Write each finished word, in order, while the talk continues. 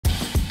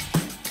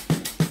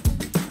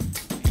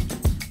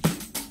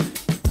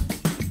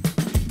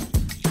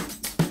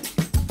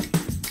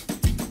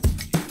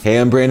Hey,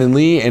 I'm Brandon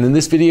Lee, and in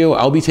this video,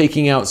 I'll be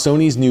taking out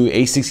Sony's new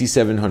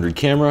a6700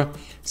 camera,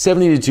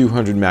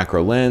 70-200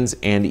 macro lens,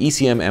 and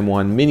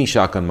ECM-M1 mini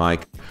shotgun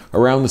mic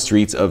around the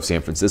streets of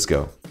San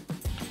Francisco.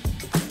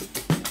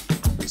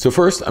 So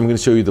first, I'm going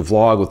to show you the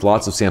vlog with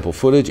lots of sample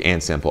footage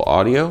and sample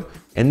audio,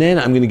 and then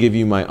I'm going to give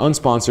you my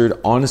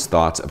unsponsored, honest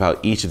thoughts about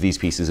each of these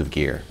pieces of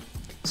gear.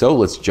 So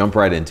let's jump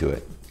right into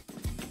it.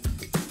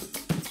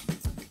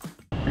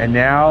 And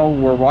now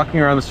we're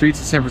walking around the streets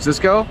of San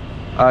Francisco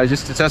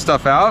just to test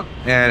stuff out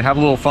and have a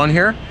little fun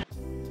here.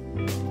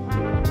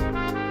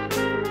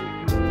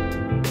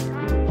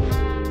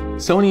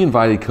 Sony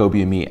invited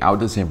Kobe and me out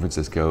to San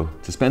Francisco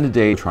to spend a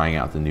day trying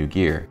out the new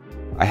gear.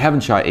 I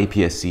haven't shot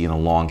aps-c in a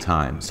long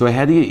time, so I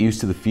had to get used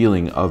to the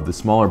feeling of the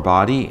smaller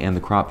body and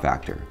the crop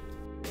factor.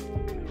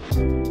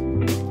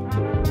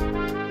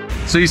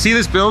 So you see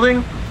this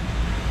building?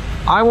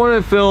 I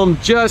want to film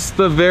just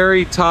the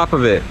very top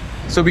of it.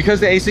 So because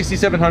the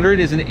a6700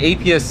 is an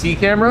aps-c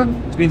camera,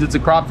 which means it's a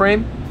crop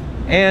frame,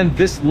 and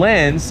this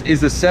lens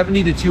is a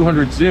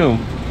 70-200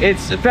 zoom,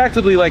 it's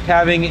effectively like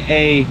having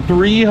a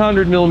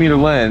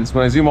 300mm lens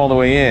when I zoom all the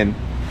way in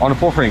on a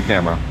full frame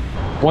camera.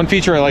 One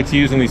feature I like to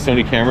use in these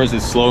Sony cameras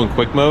is slow and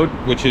quick mode,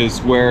 which is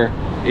where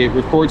it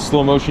records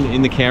slow motion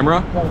in the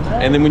camera,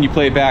 and then when you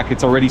play it back,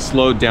 it's already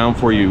slowed down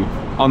for you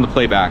on the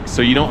playback.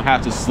 So you don't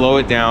have to slow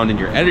it down in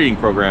your editing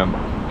program.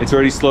 It's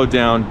already slowed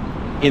down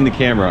in the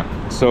camera.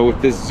 So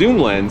with this zoom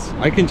lens,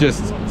 I can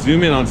just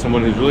zoom in on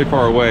someone who's really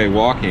far away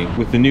walking.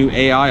 With the new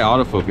AI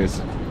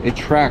autofocus, it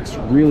tracks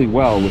really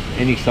well with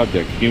any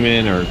subject,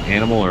 human or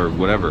animal or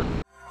whatever.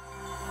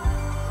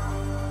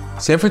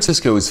 San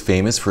Francisco is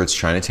famous for its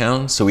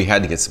Chinatown, so we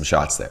had to get some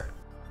shots there.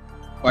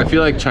 I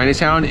feel like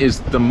Chinatown is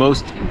the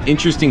most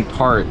interesting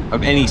part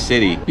of any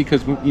city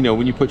because, you know,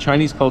 when you put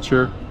Chinese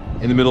culture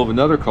in the middle of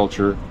another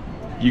culture,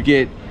 you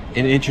get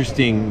an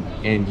interesting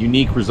and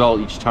unique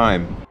result each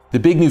time. The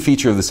big new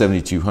feature of the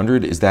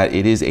 70-200 is that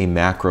it is a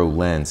macro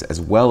lens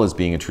as well as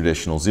being a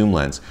traditional zoom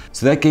lens.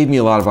 So that gave me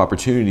a lot of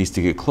opportunities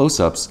to get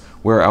close-ups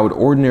where I would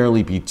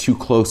ordinarily be too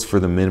close for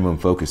the minimum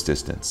focus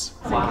distance.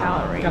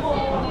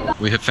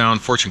 We have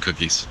found fortune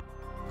cookies.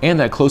 And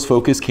that close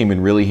focus came in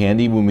really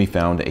handy when we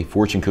found a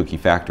fortune cookie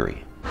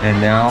factory.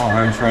 And now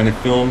I'm trying to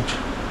film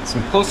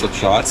some close-up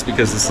shots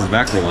because this is a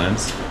macro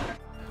lens.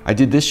 I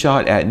did this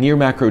shot at near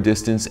macro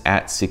distance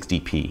at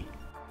 60p.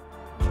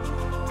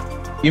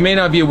 You may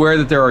not be aware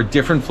that there are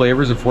different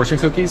flavors of fortune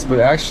cookies, but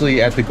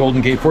actually at the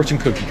Golden Gate Fortune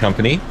Cookie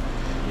Company,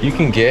 you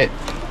can get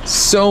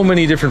so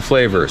many different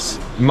flavors.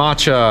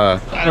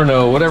 Matcha, I don't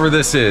know, whatever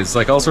this is,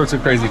 like all sorts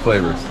of crazy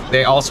flavors.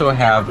 They also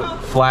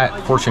have flat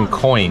fortune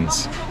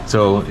coins.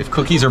 So if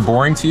cookies are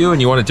boring to you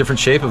and you want a different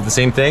shape of the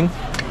same thing,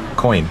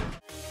 coin.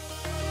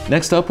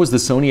 Next up was the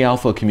Sony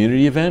Alpha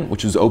community event,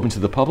 which was open to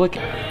the public.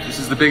 This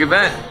is the big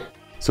event.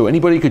 So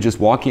anybody could just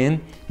walk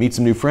in, meet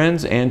some new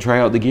friends, and try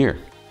out the gear.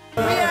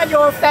 We are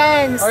your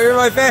fans. Oh, you're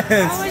my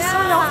fans.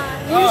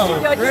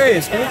 Oh,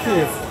 great. Thank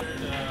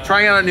you.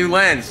 Trying out a new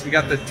lens. We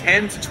got the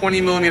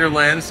 10-20mm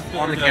lens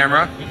on the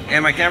camera,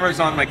 and my camera's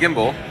on my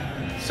gimbal.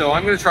 So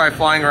I'm going to try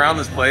flying around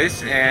this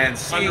place and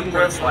seeing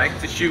what it's like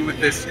to shoot with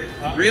this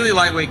really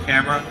lightweight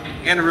camera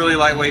and a really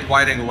lightweight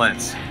wide-angle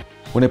lens.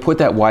 When I put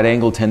that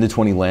wide-angle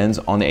 10-20 lens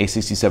on the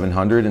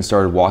a6700 and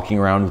started walking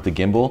around with the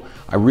gimbal,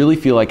 I really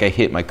feel like I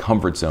hit my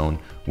comfort zone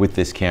with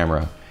this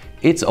camera.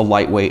 It's a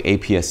lightweight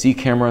aps-c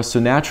camera, so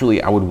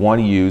naturally I would want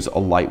to use a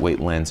lightweight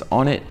lens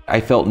on it. I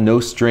felt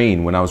no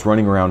strain when I was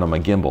running around on my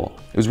gimbal.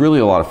 It was really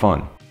a lot of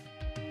fun.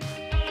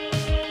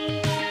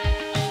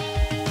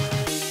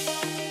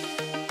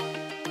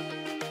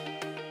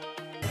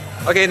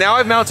 Okay, now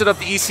I've mounted up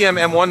the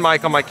ECM-M1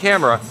 mic on my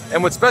camera,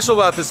 and what's special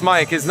about this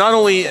mic is not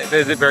only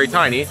is it very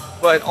tiny,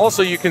 but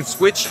also you can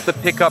switch the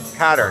pickup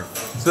pattern.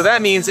 So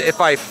that means if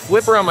I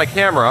flip around my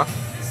camera,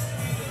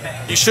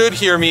 you should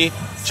hear me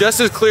just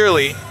as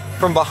clearly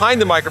from behind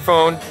the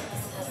microphone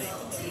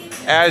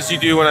as you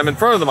do when I'm in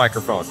front of the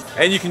microphone.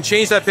 And you can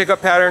change that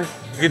pickup pattern.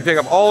 You can pick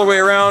up all the way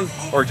around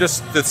or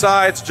just the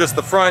sides, just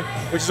the front,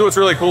 which is what's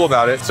really cool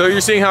about it. So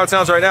you're seeing how it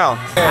sounds right now.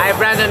 Hi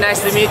Brandon,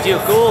 nice to meet you.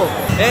 Cool.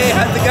 Hey,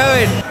 how's it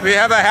going? We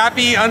have a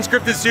happy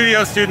Unscripted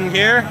Studio student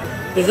here.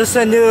 Is this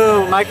a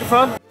new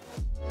microphone?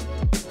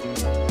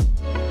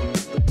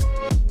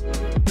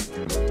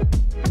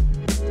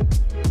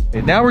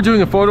 And now we're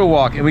doing a photo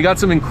walk and we got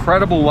some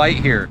incredible light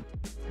here.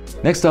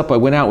 Next up, I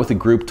went out with a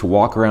group to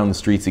walk around the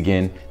streets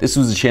again. This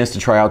was a chance to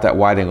try out that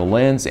wide-angle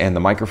lens and the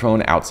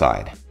microphone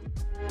outside.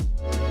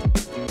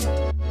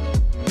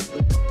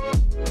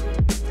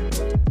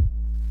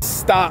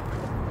 Stop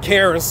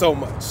caring so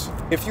much.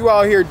 If you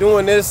out here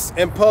doing this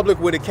in public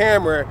with a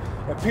camera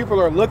and people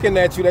are looking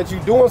at you, that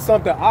you're doing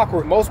something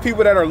awkward, most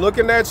people that are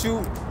looking at you,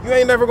 you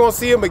ain't never gonna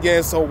see them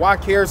again, so why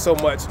care so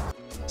much?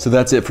 So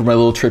that's it for my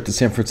little trip to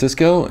San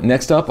Francisco.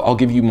 Next up, I'll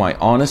give you my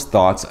honest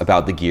thoughts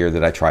about the gear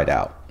that I tried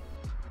out.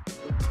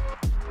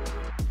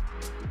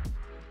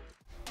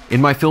 In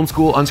my film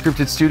school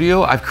Unscripted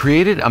Studio, I've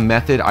created a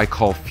method I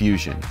call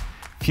Fusion.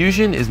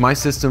 Fusion is my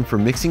system for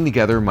mixing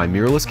together my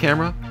mirrorless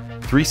camera,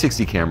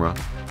 360 camera,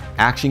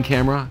 action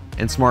camera,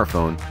 and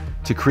smartphone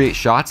to create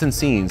shots and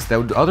scenes that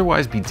would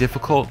otherwise be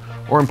difficult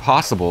or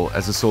impossible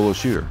as a solo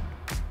shooter.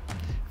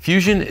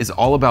 Fusion is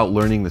all about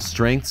learning the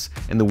strengths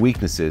and the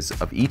weaknesses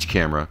of each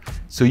camera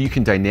so you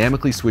can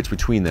dynamically switch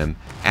between them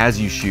as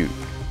you shoot,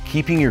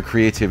 keeping your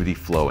creativity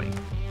flowing.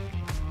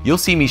 You'll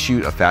see me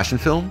shoot a fashion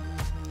film,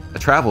 a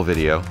travel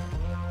video,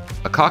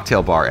 a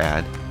cocktail bar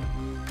ad,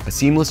 a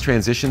seamless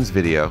transitions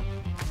video,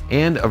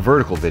 and a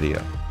vertical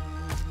video.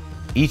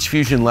 Each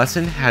Fusion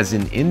lesson has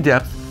an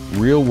in-depth,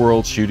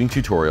 real-world shooting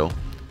tutorial,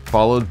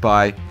 followed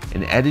by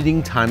an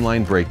editing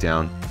timeline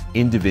breakdown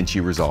in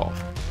DaVinci Resolve.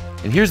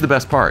 And here's the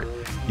best part.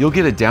 You'll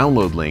get a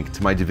download link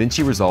to my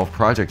DaVinci Resolve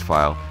project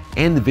file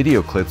and the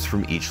video clips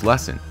from each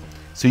lesson,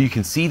 so you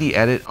can see the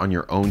edit on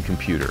your own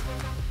computer.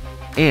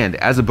 And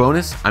as a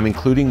bonus, I'm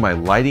including my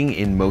lighting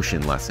in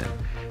motion lesson.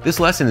 This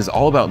lesson is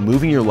all about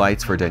moving your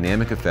lights for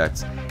dynamic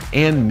effects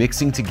and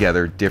mixing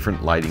together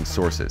different lighting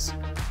sources.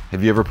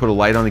 Have you ever put a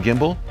light on a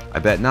gimbal? I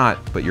bet not,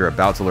 but you're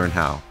about to learn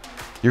how.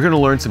 You're going to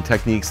learn some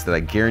techniques that I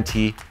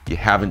guarantee you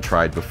haven't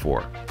tried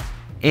before.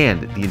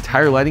 And the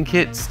entire lighting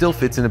kit still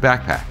fits in a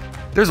backpack.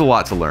 There's a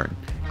lot to learn.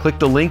 Click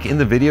the link in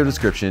the video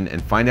description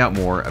and find out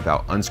more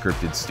about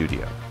Unscripted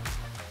Studio.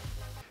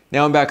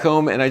 Now I'm back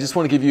home and I just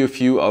want to give you a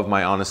few of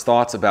my honest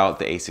thoughts about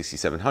the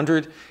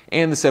a6700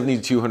 and the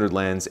 70-200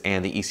 lens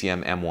and the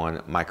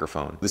ECM-M1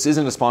 microphone. This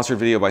isn't a sponsored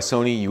video by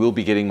Sony. You will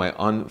be getting my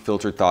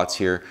unfiltered thoughts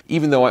here,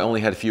 even though I only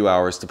had a few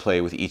hours to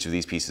play with each of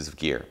these pieces of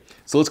gear.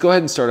 So let's go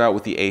ahead and start out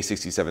with the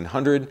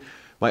a6700.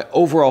 My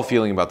overall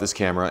feeling about this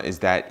camera is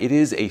that it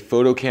is a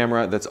photo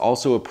camera that's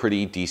also a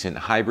pretty decent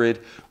hybrid,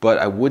 but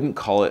I wouldn't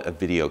call it a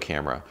video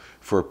camera.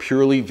 For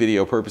purely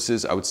video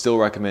purposes, I would still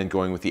recommend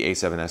going with the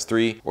A7S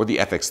III or the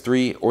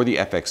FX3 or the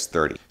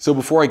FX30. So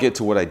before I get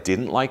to what I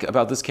didn't like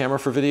about this camera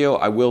for video,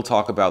 I will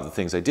talk about the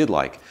things I did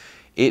like.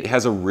 It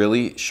has a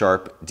really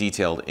sharp,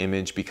 detailed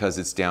image because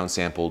it's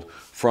downsampled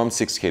from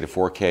 6K to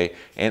 4K,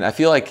 and I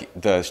feel like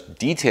the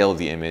detail of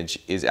the image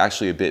is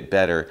actually a bit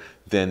better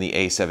than the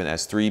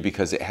A7S III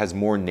because it has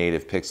more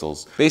native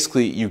pixels.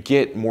 Basically, you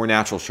get more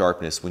natural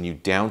sharpness when you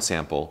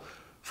downsample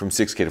from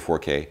 6K to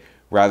 4K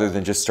rather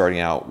than just starting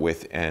out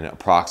with an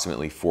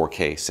approximately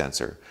 4K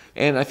sensor.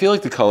 And I feel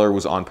like the color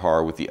was on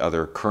par with the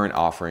other current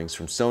offerings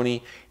from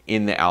Sony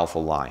in the Alpha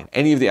line.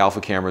 Any of the Alpha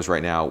cameras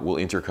right now will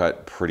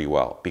intercut pretty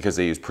well because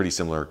they use pretty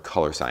similar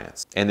color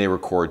science and they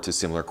record to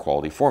similar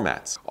quality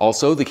formats.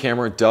 Also, the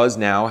camera does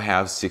now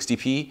have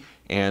 60p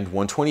and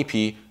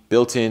 120p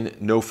built in,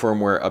 no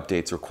firmware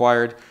updates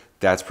required.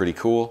 That's pretty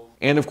cool.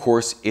 And of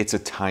course, it's a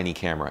tiny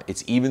camera.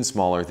 It's even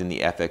smaller than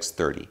the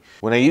FX30.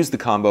 When I used the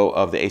combo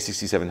of the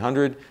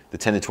a6700, the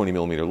 10 to 20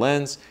 millimeter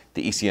lens,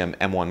 the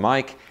ECM-M1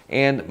 mic,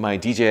 and my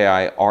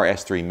DJI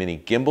RS3 mini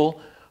gimbal,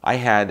 I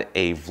had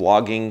a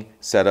vlogging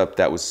setup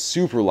that was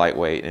super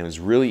lightweight and it was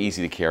really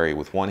easy to carry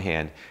with one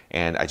hand,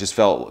 and I just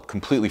felt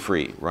completely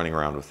free running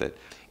around with it.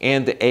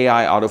 And the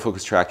AI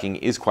autofocus tracking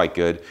is quite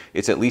good.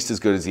 It's at least as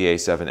good as the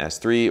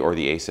A7S III or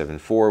the A7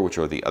 IV, which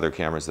are the other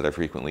cameras that I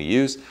frequently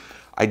use.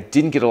 I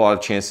didn't get a lot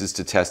of chances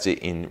to test it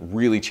in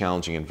really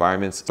challenging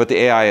environments, but the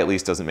AI at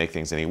least doesn't make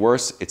things any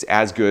worse. It's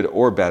as good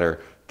or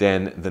better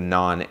than the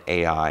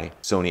non-AI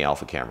Sony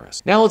Alpha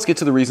cameras. Now let's get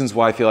to the reasons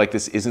why I feel like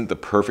this isn't the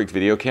perfect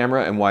video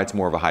camera and why it's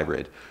more of a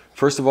hybrid.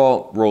 First of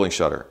all, rolling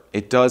shutter.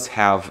 It does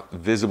have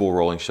visible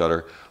rolling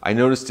shutter. I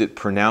noticed it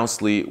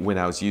pronouncedly when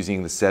I was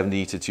using the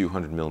 70 to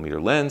 200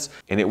 millimeter lens,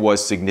 and it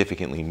was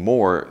significantly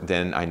more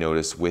than I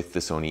noticed with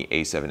the Sony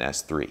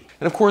a7S III.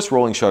 And of course,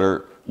 rolling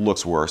shutter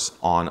looks worse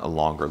on a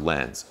longer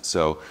lens.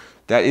 So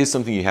that is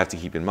something you have to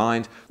keep in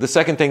mind. The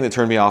second thing that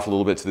turned me off a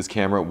little bit to this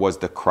camera was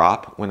the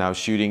crop when I was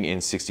shooting in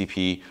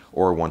 60p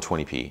or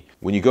 120p.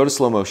 When you go to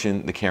slow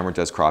motion, the camera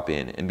does crop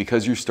in, and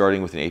because you're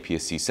starting with an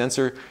aps-c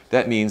sensor,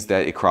 that means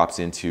that it crops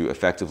into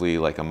effectively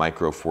like a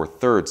micro four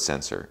thirds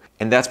sensor.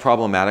 And that's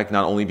problematic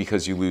not only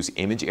because you lose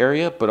image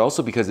area, but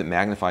also because it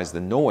magnifies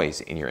the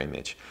noise in your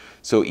image.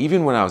 So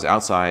even when I was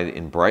outside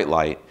in bright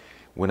light,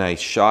 when I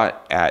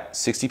shot at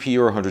 60p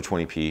or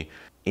 120p,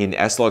 in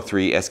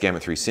S-Log3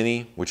 S-Gamma3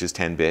 Cine, which is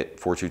 10-bit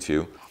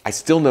 422, I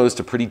still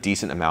noticed a pretty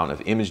decent amount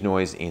of image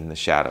noise in the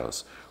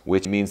shadows,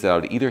 which means that I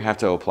would either have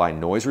to apply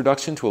noise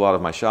reduction to a lot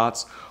of my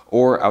shots,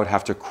 or I would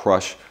have to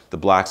crush the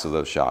blacks of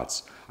those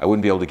shots. I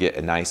wouldn't be able to get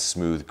a nice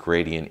smooth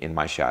gradient in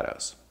my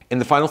shadows. And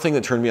the final thing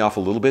that turned me off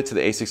a little bit to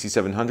the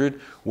a6700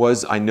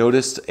 was I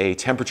noticed a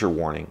temperature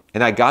warning.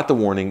 And I got the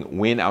warning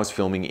when I was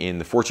filming in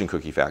the fortune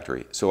cookie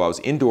factory. So I was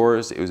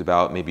indoors, it was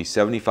about maybe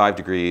 75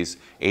 degrees,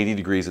 80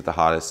 degrees at the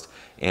hottest,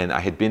 and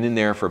I had been in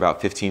there for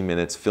about 15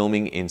 minutes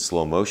filming in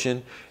slow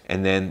motion,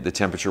 and then the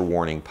temperature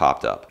warning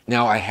popped up.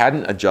 Now I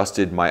hadn't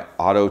adjusted my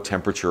auto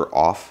temperature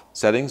off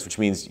settings, which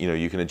means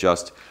you can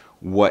adjust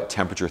what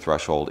temperature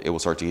threshold it will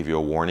start to give you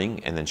a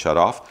warning and then shut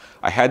off.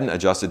 I hadn't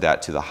adjusted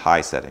that to the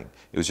high setting.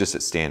 It was just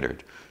at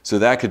standard. So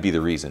that could be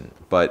the reason.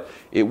 But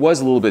it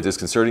was a little bit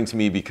disconcerting to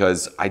me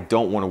because I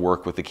don't want to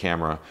work with a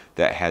camera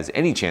that has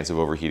any chance of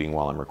overheating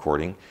while I'm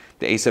recording.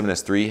 The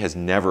a7S III has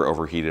never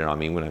overheated on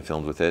me when I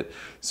filmed with it.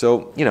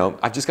 So,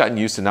 I've just gotten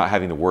used to not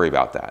having to worry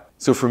about that.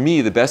 So for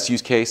me, the best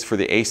use case for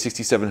the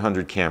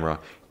a6700 camera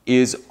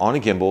is on a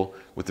gimbal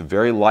with a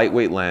very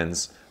lightweight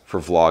lens for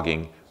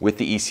vlogging with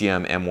the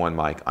ECM-M1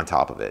 mic on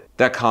top of it.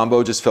 That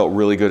combo just felt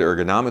really good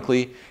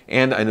ergonomically,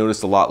 and I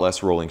noticed a lot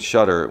less rolling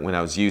shutter when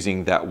I was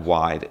using that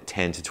wide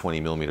 10 to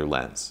 20 millimeter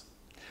lens.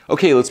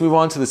 Okay, let's move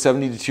on to the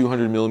 70 to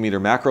 200 millimeter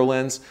macro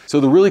lens.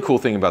 So the really cool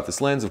thing about this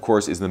lens, of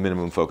course, is the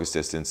minimum focus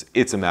distance.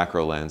 It's a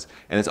macro lens,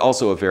 and it's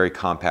also a very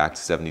compact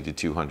 70 to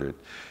 200.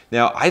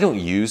 Now, I don't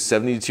use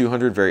 70 to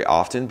 200 very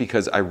often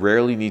because I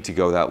rarely need to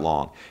go that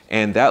long.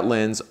 And that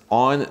lens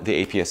on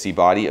the aps-c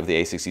body of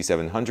the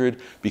a6700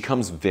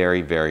 becomes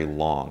very, very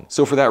long.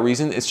 So for that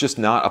reason, it's just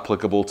not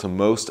applicable to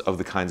most of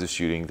the kinds of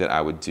shooting that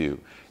I would do.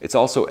 It's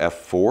also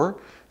f4,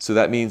 so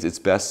that means it's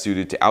best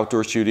suited to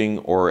outdoor shooting,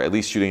 or at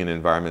least shooting in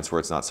environments where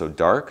it's not so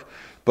dark.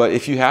 But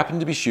if you happen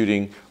to be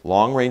shooting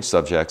long-range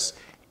subjects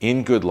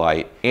in good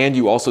light, and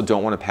you also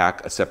don't want to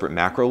pack a separate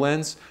macro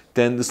lens,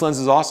 then this lens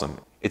is awesome.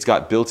 It's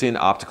got built-in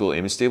optical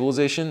image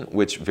stabilization,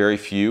 which very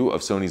few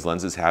of Sony's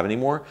lenses have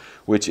anymore,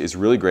 which is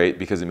really great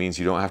because it means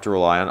you don't have to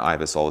rely on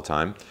IBIS all the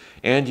time.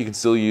 And you can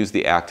still use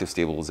the active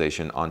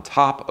stabilization on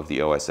top of the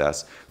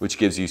OSS, which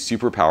gives you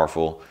super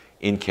powerful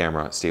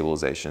in-camera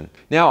stabilization.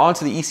 Now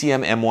onto the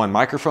ECM-M1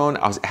 microphone.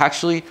 I was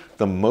actually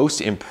the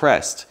most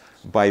impressed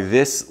by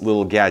this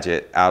little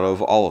gadget out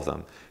of all of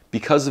them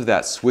because of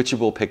that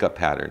switchable pickup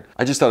pattern.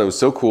 I just thought it was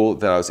so cool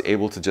that I was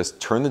able to just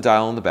turn the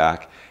dial in the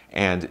back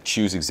and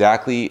choose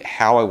exactly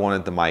how I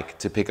wanted the mic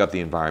to pick up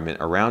the environment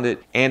around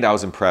it. And I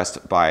was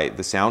impressed by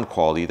the sound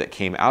quality that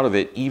came out of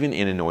it, even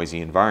in a noisy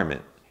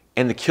environment.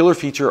 And the killer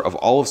feature of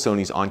all of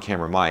Sony's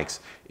on-camera mics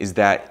is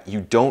that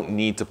you don't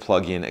need to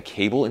plug in a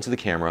cable into the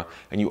camera,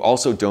 and you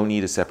also don't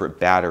need a separate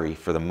battery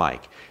for the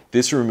mic.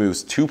 This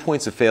removes 2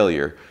 points of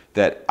failure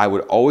that I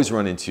would always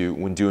run into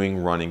when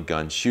doing run and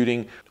gun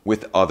shooting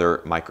with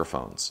other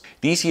microphones.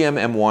 The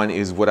ECM-M1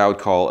 is what I would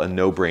call a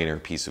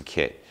no-brainer piece of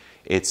kit.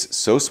 It's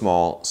so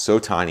small, so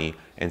tiny,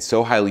 and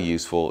so highly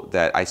useful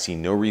that I see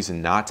no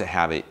reason not to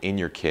have it in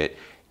your kit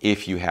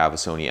if you have a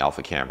Sony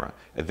Alpha camera.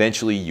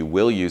 Eventually you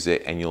will use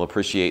it, and you'll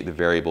appreciate the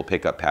variable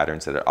pickup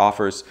patterns that it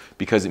offers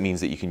because it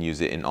means that you can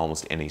use it in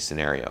almost any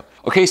scenario.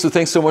 Okay, so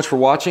thanks so much for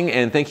watching,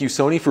 and thank you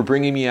Sony for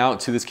bringing me out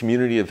to this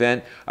community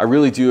event. I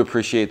really do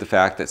appreciate the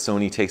fact that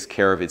Sony takes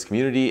care of its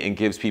community and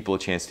gives people a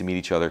chance to meet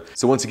each other.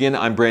 So once again,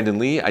 I'm Brandon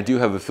Lee. I do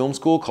have a film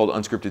school called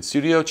Unscripted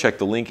Studio. Check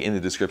the link in the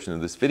description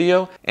of this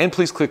video, and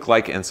please click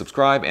like and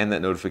subscribe and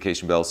that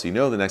notification bell so you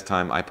know the next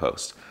time I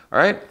post. All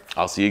right,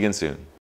 I'll see you again soon.